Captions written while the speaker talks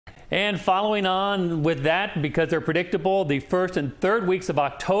And following on with that, because they're predictable, the first and third weeks of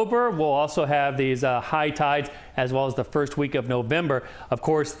October will also have these high tides, as well as the first week of November. Of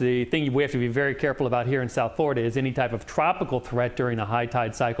course, the thing we have to be very careful about here in South Florida is any type of tropical threat during a high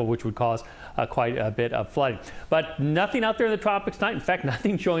tide cycle, which would cause quite a bit of flooding. But nothing out there in the tropics tonight. In fact,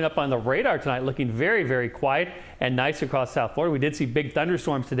 nothing showing up on the radar tonight, looking very, very quiet and nice across South Florida. We did see big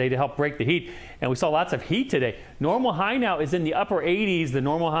thunderstorms today to help break the heat, and we saw lots of heat today. Normal high now is in the upper 80s. The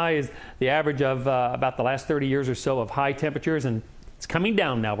normal high is the average of about the last 30 years or so of high temperatures, and it's coming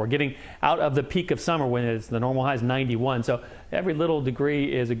down now. We're getting out of the peak of summer when the normal high is 91. So every little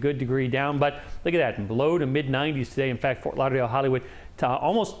degree is a good degree down. But look at that, low to mid 90s today. In fact, Fort Lauderdale, Hollywood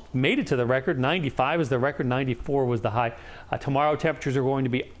almost made it to the record. 95 is the record, 94 was the high. Tomorrow temperatures are going to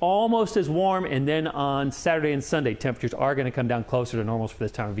be almost as warm, and then on Saturday and Sunday temperatures are going to come down closer to normals for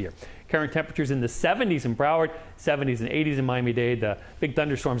this time of year. Current temperatures in the 70s in Broward, 70s and 80s in Miami-Dade. The big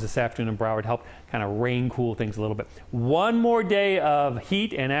thunderstorms this afternoon in Broward help kind of rain cool things a little bit. One more day of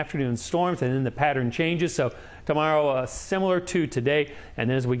heat and afternoon storms, and then the pattern changes. So tomorrow similar to today, and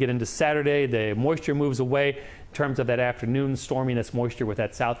then as we get into Saturday, the moisture moves away in terms of that afternoon storminess moisture with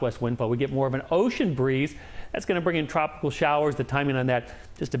that southwest wind flow. We get more of an ocean breeze. That's going to bring in tropical showers. The timing on that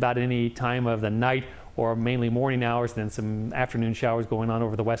just about any time of the night or mainly morning hours, then some afternoon showers going on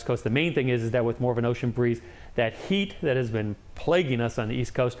over the west coast. The main thing is that with more of an ocean breeze, that heat that has been plaguing us on the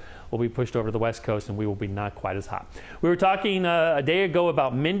east coast will be pushed over to the west coast, and we will be not quite as hot. We were talking a day ago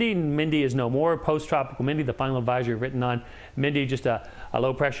about Mindy. Mindy is no more. Post-tropical Mindy, the final advisory written on Mindy, just a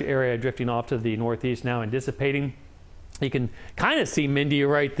low pressure area drifting off to the northeast now and dissipating. You can kind of see Mindy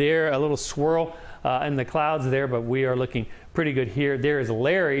right there, a little swirl in the clouds there, but we are looking pretty good here. There is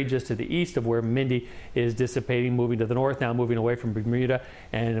Larry just to the east of where Mindy is dissipating, moving to the north now, moving away from Bermuda,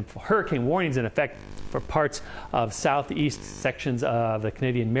 and hurricane warnings in effect for parts of southeast sections of the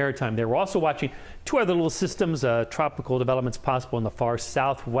Canadian Maritime there. We're also watching two other little systems, tropical developments possible in the far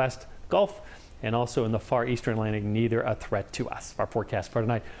southwest Gulf and also in the far eastern Atlantic, neither a threat to us. Our forecast for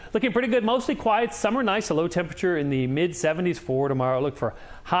tonight looking pretty good, mostly quiet, summer nice, a low temperature in the mid 70s for tomorrow. Look for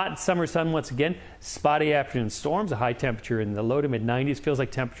hot summer sun once again, spotty afternoon storms, a high temperature in the low to mid 90s, feels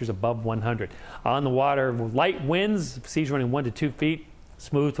like temperatures above 100. On the water, light winds, seas running 1 to 2 feet,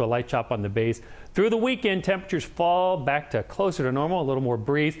 smooth to a light chop on the bays. Through the weekend, temperatures fall back to closer to normal, a little more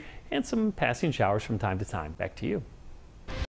breeze, and some passing showers from time to time. Back to you.